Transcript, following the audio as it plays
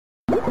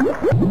Hello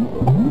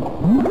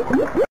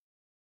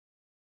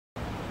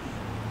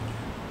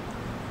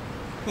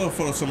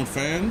Photo Summit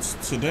fans,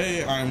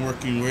 today I'm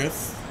working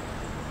with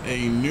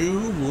a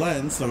new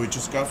lens that we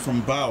just got from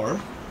Bauer.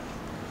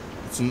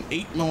 It's an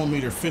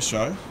 8mm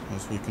fisheye,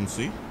 as we can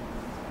see.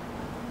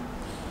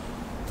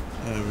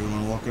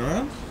 Everyone walking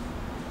around.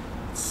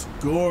 It's a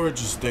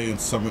gorgeous day in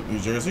Summit, New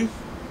Jersey.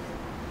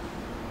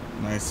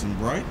 Nice and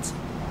bright.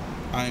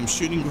 I am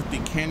shooting with the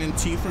Canon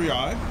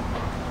T3i.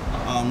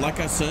 Like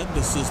I said,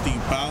 this is the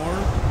Bauer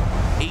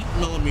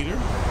 8mm,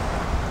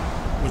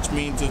 which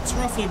means it's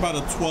roughly about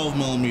a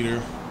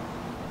 12mm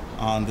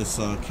on this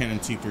Canon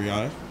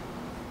T3i.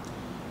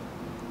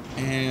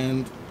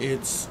 And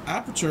its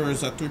aperture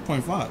is at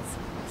 3.5.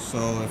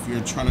 So if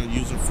you're trying to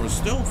use it for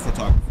still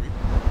photography, you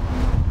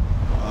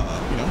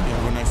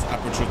have a nice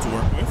aperture to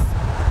work with.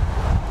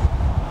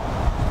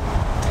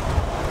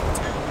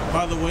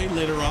 By the way,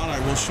 later on I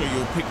will show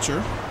you a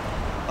picture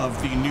of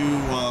the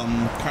new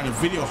kind of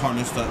video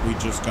harness that we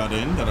just got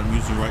in, that I'm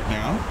using right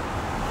now.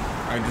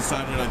 I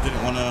decided I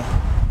didn't want to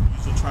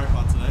use a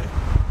tripod today,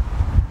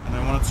 and I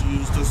wanted to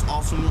use this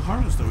awesome new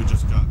harness that we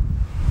just got.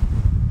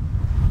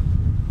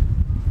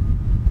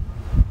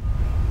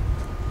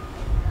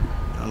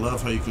 I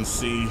love how you can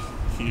see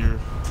here,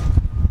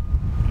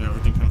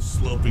 everything kind of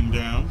sloping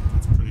down.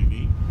 It's pretty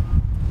neat.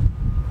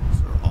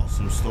 It's our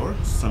awesome store,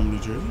 Summit, New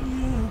Jersey.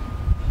 Yeah.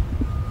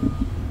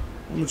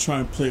 I'm gonna try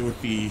and play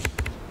with the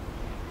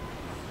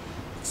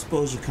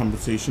exposure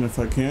compensation if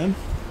I can.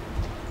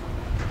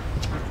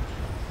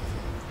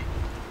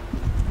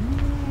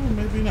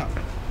 Maybe not.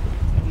 I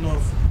don't know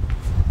if,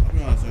 I'll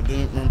be honest, I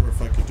didn't remember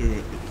if I could do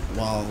it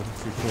while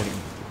recording.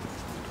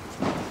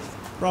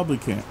 Probably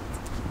can't.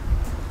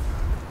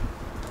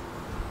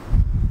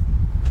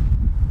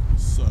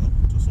 So,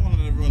 just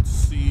wanted everyone to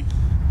see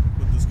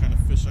what this kind of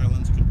fisheye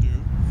lens could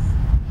do.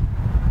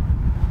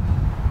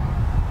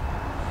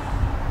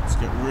 Let's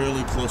get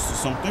really close to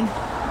something.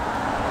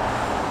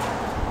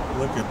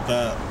 Look at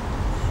that.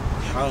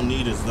 How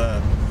neat is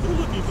that? Oh,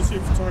 look, you can see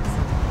a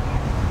photographer.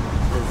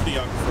 Or a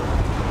videographer.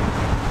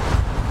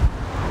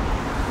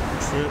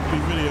 Trippy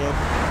video.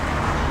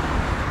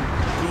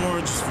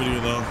 Gorgeous video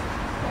though.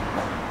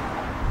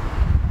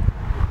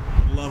 I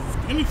love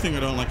anything I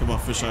don't like about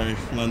fisheye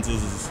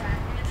lenses is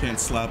you can't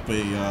slap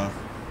a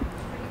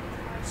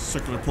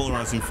circular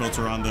polarizing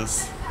filter on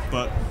this.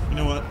 But you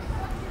know what?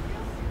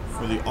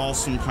 For the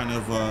awesome kind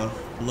of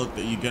look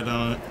that you get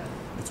on it,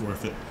 it's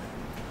worth it.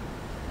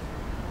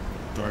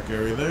 Dark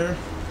area there.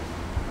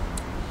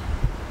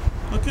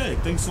 Okay,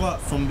 thanks a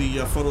lot from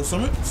the Photo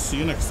Summit. See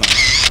you next time.